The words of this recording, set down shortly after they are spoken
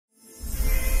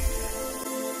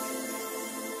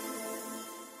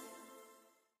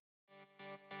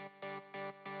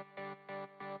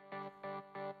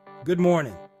Good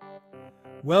morning.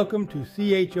 Welcome to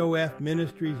CHOF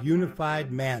Ministries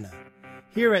Unified Manna.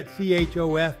 Here at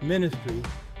CHOF Ministry,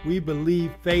 we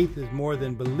believe faith is more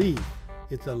than belief.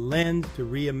 It's a lens to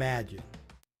reimagine.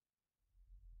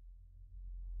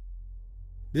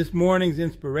 This morning's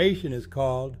inspiration is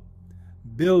called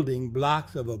Building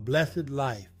Blocks of a Blessed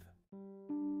Life.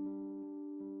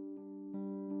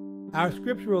 Our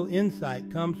scriptural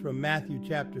insight comes from Matthew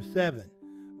chapter 7,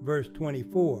 verse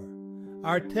 24.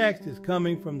 Our text is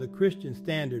coming from the Christian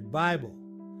Standard Bible.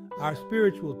 Our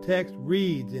spiritual text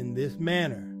reads in this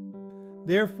manner: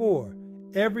 Therefore,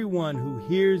 everyone who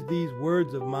hears these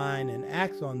words of mine and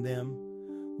acts on them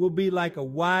will be like a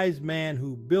wise man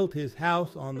who built his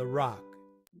house on the rock.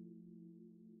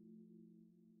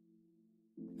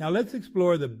 Now let's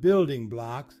explore the building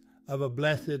blocks of a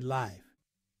blessed life.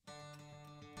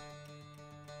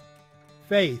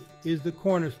 Faith is the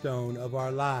cornerstone of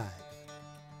our lives.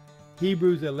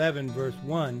 Hebrews 11 verse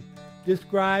 1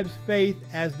 describes faith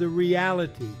as the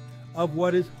reality of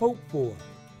what is hoped for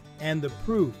and the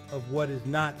proof of what is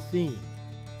not seen.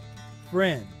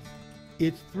 Friends,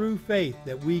 it's through faith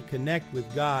that we connect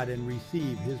with God and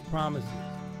receive His promises.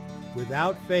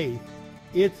 Without faith,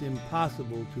 it's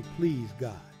impossible to please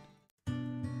God.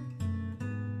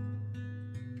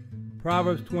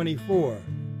 Proverbs 24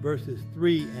 verses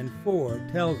 3 and 4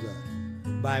 tells us,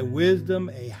 By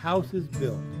wisdom a house is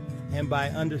built, and by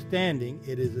understanding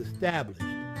it is established.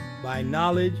 By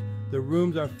knowledge the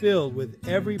rooms are filled with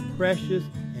every precious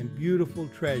and beautiful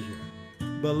treasure.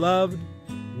 Beloved,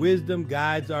 wisdom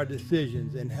guides our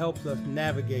decisions and helps us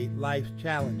navigate life's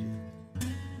challenges,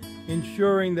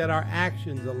 ensuring that our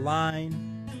actions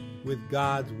align with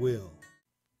God's will.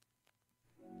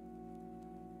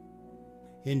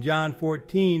 In John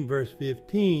 14, verse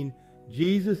 15,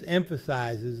 Jesus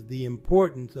emphasizes the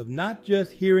importance of not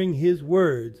just hearing His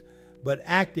words, but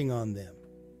acting on them.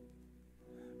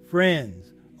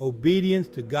 Friends, obedience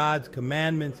to God's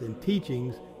commandments and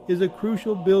teachings is a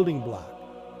crucial building block.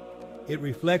 It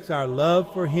reflects our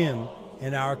love for Him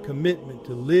and our commitment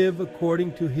to live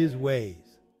according to His ways.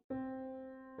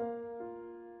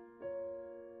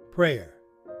 Prayer.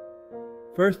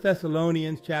 1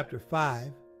 Thessalonians chapter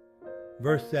 5,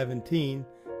 verse 17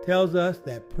 tells us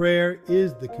that prayer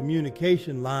is the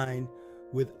communication line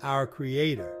with our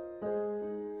Creator.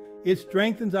 It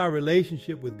strengthens our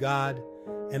relationship with God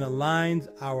and aligns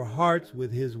our hearts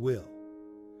with His will.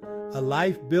 A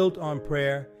life built on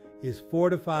prayer is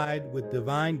fortified with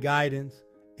divine guidance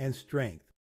and strength.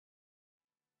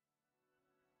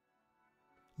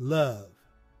 Love.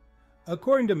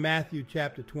 According to Matthew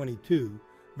chapter 22,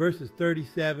 verses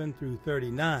 37 through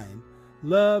 39,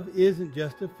 love isn't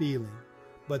just a feeling,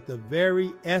 but the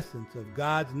very essence of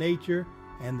God's nature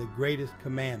and the greatest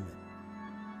commandment.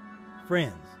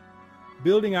 Friends,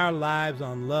 building our lives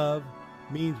on love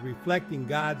means reflecting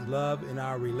God's love in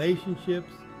our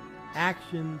relationships,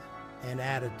 actions, and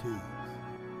attitudes.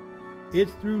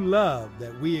 It's through love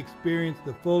that we experience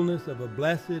the fullness of a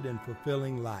blessed and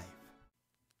fulfilling life.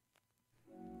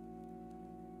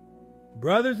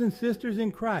 Brothers and sisters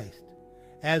in Christ,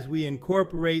 as we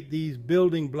incorporate these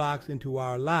building blocks into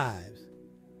our lives,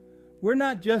 we're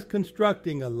not just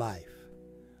constructing a life,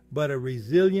 but a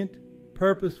resilient,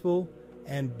 purposeful,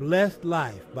 and blessed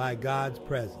life by God's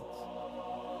presence.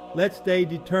 Let's stay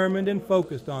determined and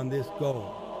focused on this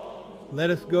goal. Let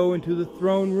us go into the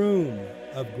throne room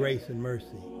of grace and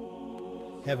mercy.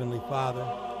 Heavenly Father,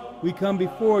 we come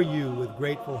before you with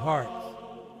grateful hearts,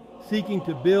 seeking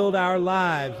to build our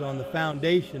lives on the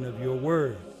foundation of your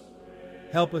word.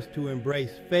 Help us to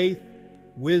embrace faith,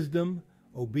 wisdom,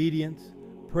 obedience,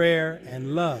 prayer,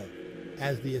 and love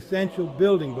as the essential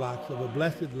building blocks of a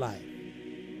blessed life.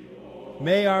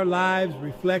 May our lives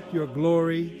reflect your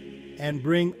glory and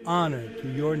bring honor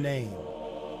to your name.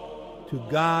 To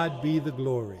God be the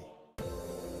glory.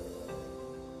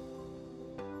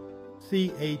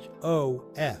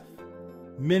 CHOF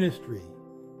Ministry,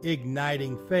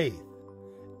 igniting faith,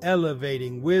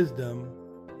 elevating wisdom,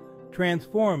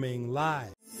 transforming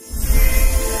lives.